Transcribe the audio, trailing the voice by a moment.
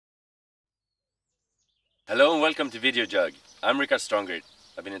Hello and welcome to Video Jug. I'm Rickard Strongert.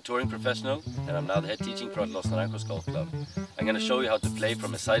 I've been a touring professional and I'm now the head teaching pro at Los Naranjos Golf Club. I'm going to show you how to play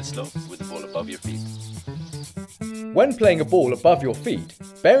from a side slope with the ball above your feet. When playing a ball above your feet,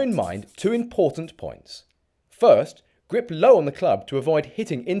 bear in mind two important points. First, grip low on the club to avoid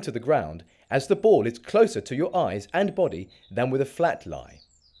hitting into the ground, as the ball is closer to your eyes and body than with a flat lie.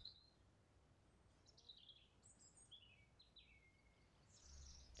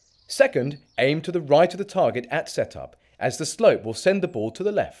 Second, aim to the right of the target at setup, as the slope will send the ball to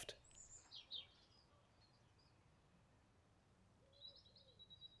the left.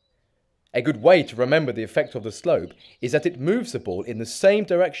 A good way to remember the effect of the slope is that it moves the ball in the same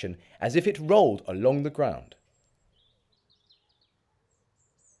direction as if it rolled along the ground.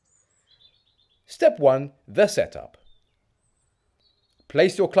 Step 1. The setup.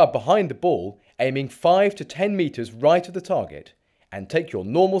 Place your club behind the ball, aiming 5 to 10 meters right of the target, and take your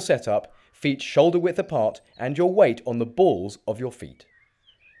normal setup, feet shoulder width apart and your weight on the balls of your feet.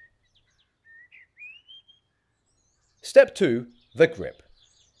 Step 2. The grip.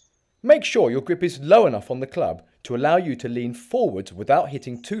 Make sure your grip is low enough on the club to allow you to lean forwards without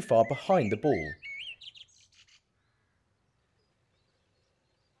hitting too far behind the ball.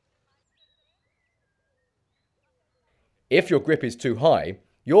 If your grip is too high,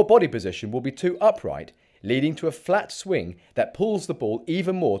 your body position will be too upright, leading to a flat swing that pulls the ball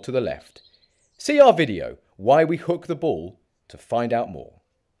even more to the left. See our video, Why We Hook the Ball, to find out more.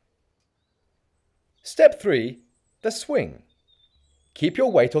 Step 3. The swing. Keep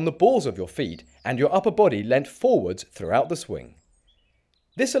your weight on the balls of your feet and your upper body leant forwards throughout the swing.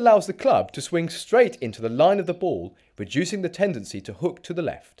 This allows the club to swing straight into the line of the ball, reducing the tendency to hook to the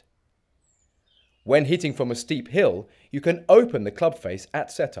left. When hitting from a steep hill, you can open the club face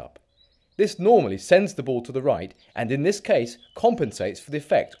at setup. This normally sends the ball to the right and in this case compensates for the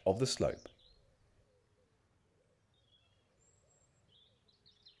effect of the slope.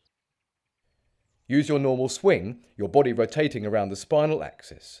 Use your normal swing, your body rotating around the spinal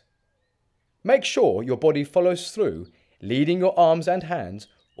axis. Make sure your body follows through, leading your arms and hands,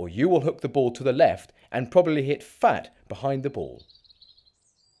 or you will hook the ball to the left and probably hit fat behind the ball.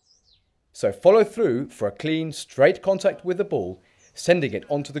 So follow through for a clean, straight contact with the ball, sending it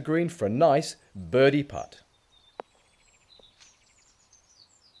onto the green for a nice birdie putt.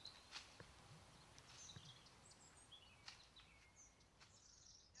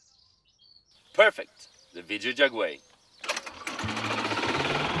 Perfect! The Video Jug way.